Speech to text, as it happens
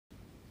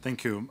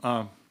Thank you.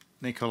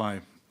 Nicolai,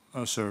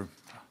 Össur,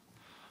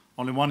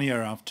 only 1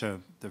 year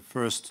after the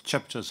first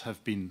chapters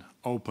have been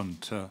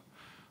opened,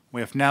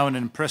 we have now an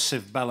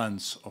impressive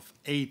balance of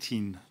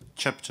 18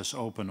 chapters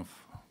open, of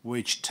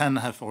which 10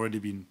 have already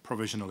been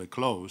provisionally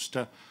closed.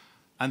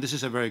 And this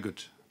is a very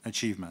good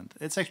achievement.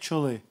 It's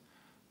actually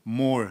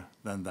more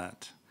than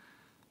that.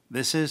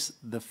 This is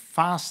the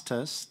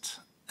fastest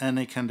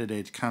any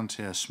candidate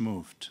country has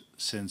moved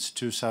since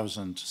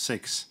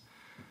 2006,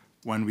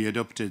 when we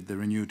adopted the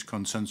renewed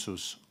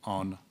consensus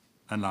on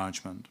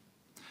enlargement.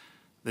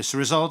 This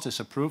result is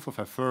a proof of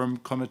a firm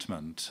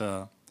commitment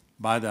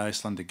by the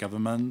Icelandic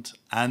government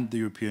and the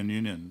European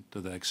Union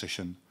to the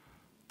accession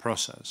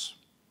process.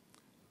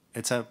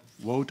 It's a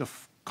vote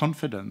of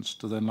confidence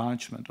to the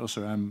enlargement.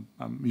 Also, I'm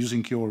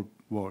using your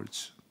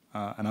words,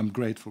 and I'm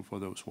grateful for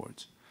those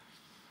words.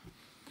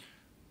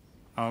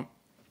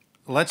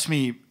 Let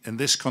me, in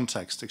this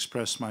context,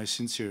 express my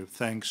sincere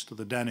thanks to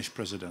the Danish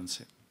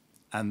presidency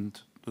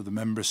and to the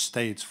member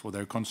states for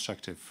their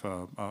constructive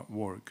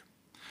work.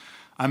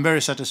 I'm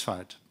very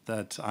satisfied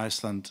that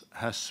Iceland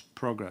has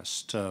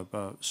progressed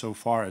so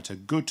far at a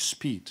good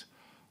speed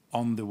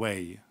on the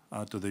way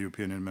to the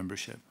European Union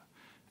membership.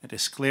 It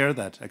is clear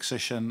that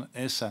accession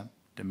is a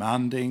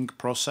demanding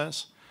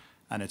process,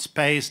 and its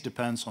pace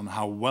depends on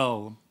how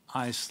well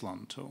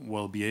Iceland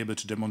will be able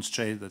to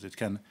demonstrate that it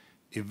can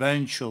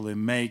eventually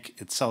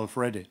make itself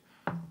ready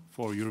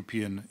for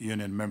European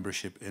Union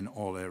membership in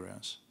all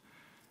areas.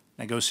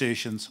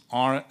 Negotiations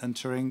are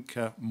entering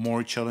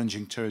more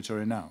challenging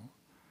territory now.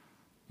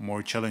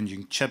 More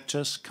challenging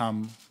chapters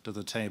come to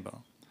the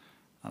table,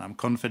 and I'm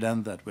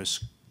confident that with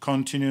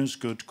continuous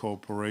good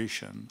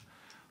cooperation,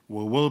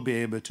 we will be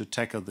able to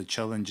tackle the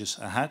challenges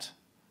ahead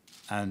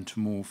and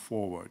move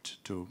forward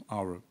to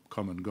our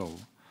common goal.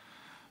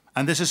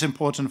 And this is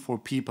important for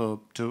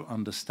people to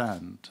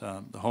understand.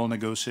 The whole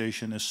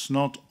negotiation is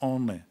not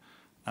only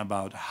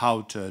about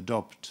how to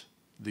adopt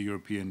the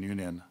European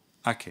Union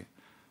acquis,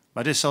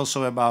 but it's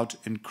also about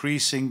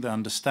increasing the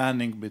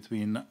understanding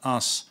between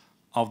us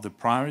of the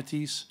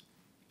priorities,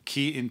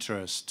 key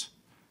interests,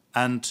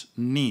 and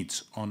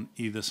needs on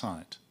either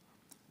side.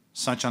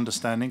 Such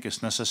understanding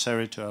is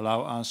necessary to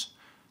allow us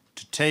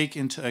to take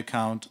into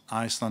account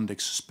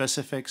Icelandic's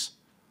specifics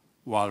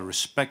while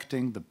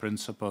respecting the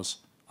principles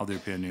of the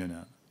European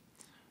Union.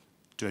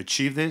 To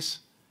achieve this,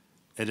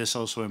 it is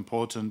also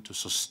important to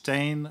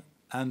sustain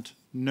and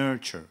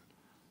nurture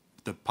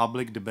the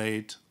public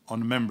debate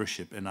on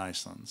membership in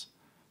Iceland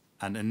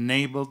and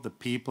enable the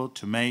people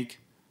to make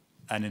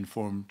an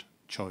informed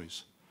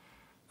choice.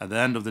 At the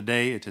end of the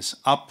day, it is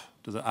up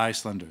to the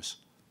Icelanders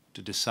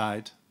to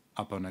decide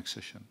upon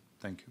accession.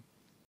 Thank you.